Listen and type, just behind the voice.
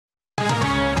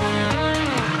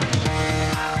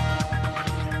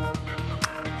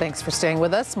Thanks for staying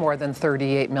with us. More than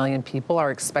 38 million people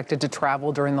are expected to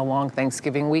travel during the long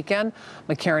Thanksgiving weekend.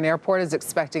 McCarran Airport is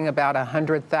expecting about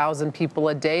 100,000 people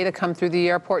a day to come through the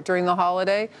airport during the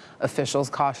holiday. Officials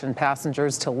caution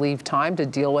passengers to leave time to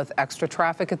deal with extra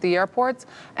traffic at the airports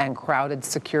and crowded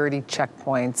security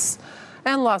checkpoints.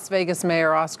 And Las Vegas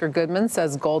Mayor Oscar Goodman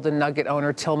says Golden Nugget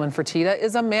owner Tillman Fertitta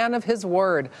is a man of his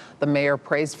word. The mayor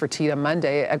praised Fertitta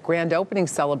Monday at grand opening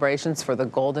celebrations for the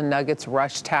Golden Nuggets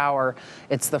Rush Tower.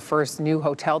 It's the first new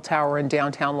hotel tower in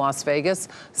downtown Las Vegas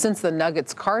since the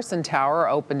Nuggets Carson Tower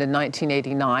opened in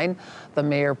 1989. The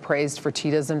mayor praised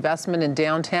Fertitta's investment in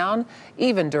downtown,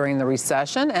 even during the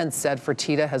recession, and said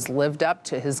Fertitta has lived up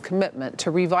to his commitment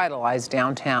to revitalize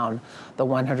downtown. The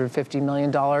 $150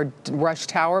 million Rush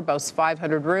Tower boasts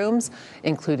 500 rooms,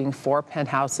 including 4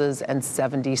 penthouses and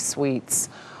 70 suites.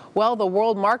 Well, the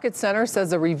World Market Center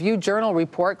says a Review Journal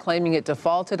report claiming it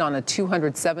defaulted on a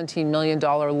 $217 million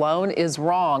loan is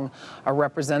wrong. A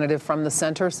representative from the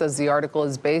center says the article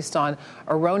is based on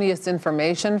erroneous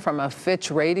information from a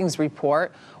Fitch Ratings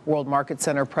report. World Market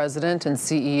Center president and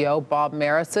CEO Bob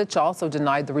Maricich also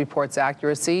denied the report's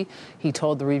accuracy. He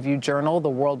told the Review Journal the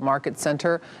World Market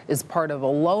Center is part of a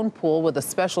loan pool with a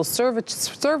special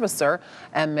servicer,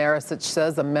 and Maricich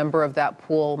says a member of that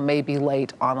pool may be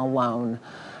late on a loan.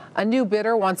 A new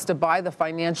bidder wants to buy the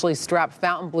financially strapped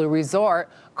Fontainebleau Resort.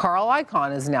 Carl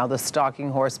Icahn is now the stalking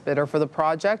horse bidder for the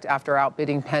project after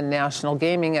outbidding Penn National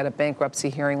Gaming at a bankruptcy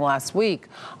hearing last week.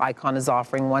 Icahn is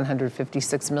offering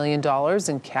 $156 million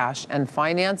in cash and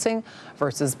financing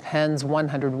versus Penn's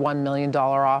 $101 million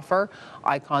offer.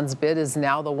 Icahn's bid is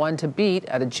now the one to beat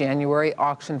at a January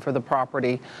auction for the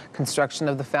property. Construction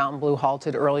of the Fontainebleau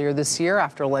halted earlier this year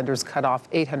after lenders cut off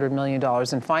 $800 million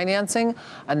in financing.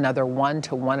 Another $1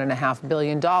 to $1.5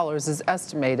 billion is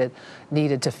estimated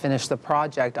needed to finish the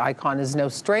project. Icahn is no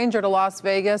stranger to Las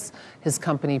Vegas. His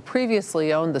company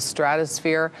previously owned the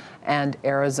Stratosphere and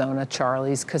Arizona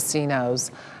Charlie's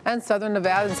casinos. And Southern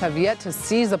Nevadans have yet to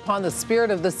seize upon the spirit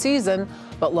of the season,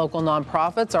 but local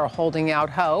nonprofits are holding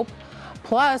out hope.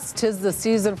 Plus, 'tis the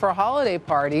season for holiday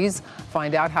parties.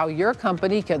 Find out how your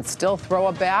company can still throw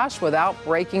a bash without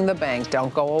breaking the bank.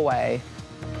 Don't go away.